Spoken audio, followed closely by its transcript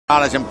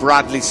And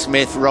Bradley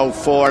Smith, row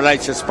 4,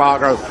 Alicia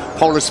Spargo,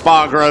 Paul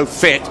Espargaro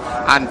fit,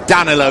 and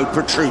Danilo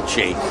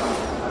Petrucci.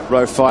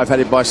 Row 5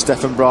 headed by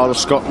Stefan Bradl,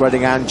 Scott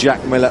Redding and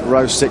Jack Miller.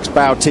 Row 6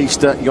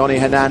 Bautista, Yoni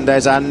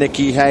Hernandez and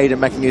Nicky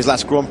Hayden making his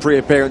last Grand Prix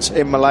appearance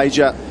in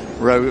Malaysia.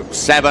 Row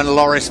 7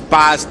 Loris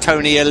Baz,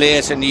 Tony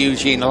Elias and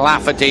Eugene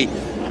Lafferty.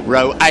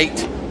 Row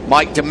 8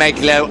 Mike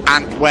DeMeglio,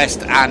 Ant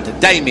West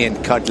and Damien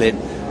Cudlin.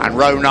 And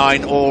row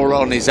 9 all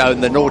on his own,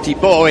 the naughty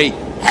boy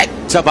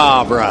Hector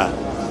Barbara.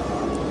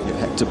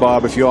 Hector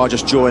Barbara, if you are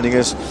just joining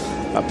us,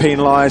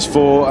 penalised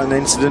for an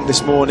incident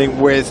this morning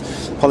with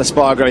Paul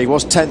Espargaro. He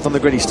was 10th on the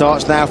grid. He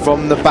starts now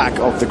from the back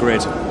of the grid.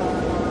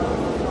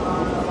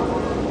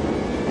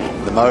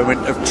 The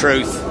moment of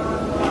truth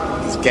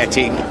is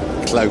getting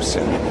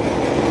closer.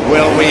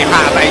 Will we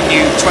have a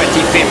new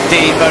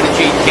 2015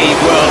 MotoGP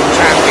World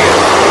Champion?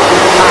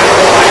 Can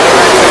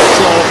Lorenzo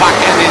claw back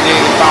anything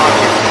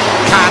advantage?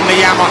 Can the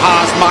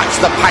Yamahas match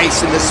the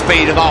pace and the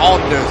speed of the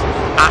Hondas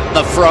at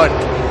the front?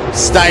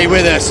 Stay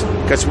with us,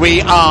 because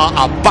we are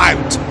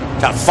about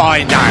to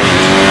find out.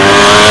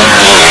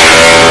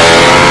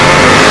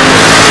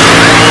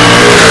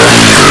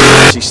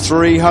 His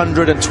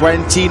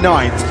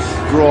 329th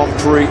Grand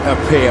Prix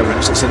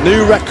appearance. It's a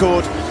new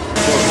record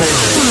for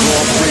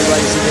Grand Prix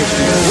racing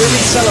history. Will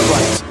he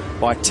celebrate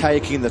by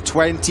taking the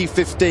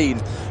 2015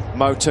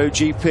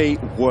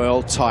 MotoGP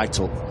World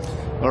title?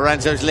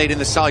 Lorenzo's leading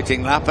the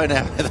sighting lap, and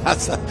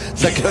that's a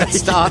good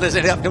start,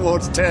 isn't it, up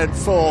towards turn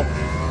 4.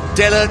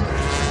 Dylan,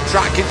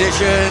 track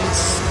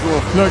conditions.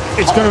 Look,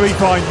 it's going to be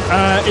fine.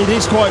 It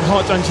is quite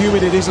hot and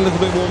humid. It is a little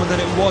bit warmer than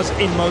it was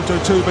in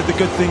Moto2, but the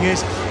good thing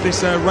is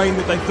this rain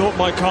that they thought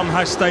might come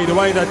has stayed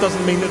away. That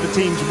doesn't mean that the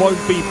teams won't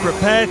be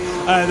prepared.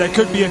 There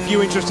could be a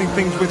few interesting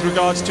things with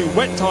regards to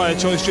wet tyre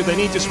choice should they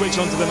need to switch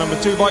onto the number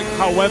 2 bike.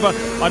 However,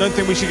 I don't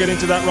think we should get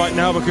into that right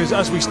now, because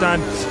as we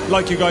stand,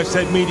 like you guys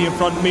said, medium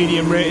front,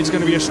 medium rear, it's going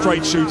to be a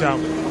straight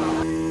shootout.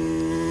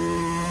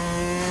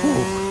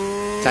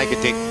 Take a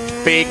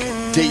big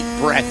deep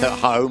breath at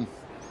home.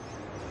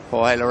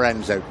 Boy,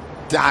 Lorenzo,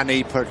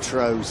 Danny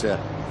Petrosa.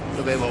 A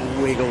little bit of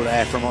a wiggle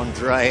there from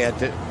Andrea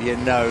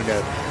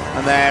Iannone.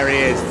 And there he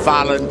is,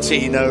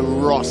 Valentino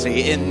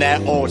Rossi in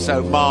there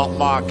also. Marc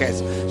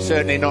Marquez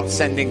certainly not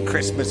sending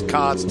Christmas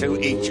cards to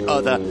each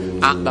other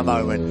at the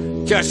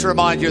moment. Just to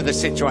remind you of the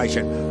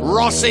situation.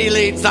 Rossi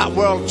leads that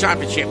World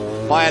Championship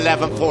by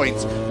 11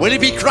 points. Will he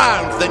be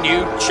crowned the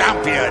new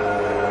champion?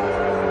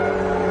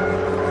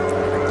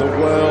 The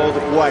world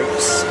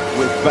waits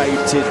with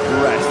bated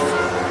breath.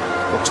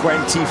 The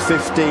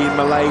 2015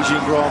 Malaysian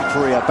Grand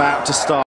Prix about to start.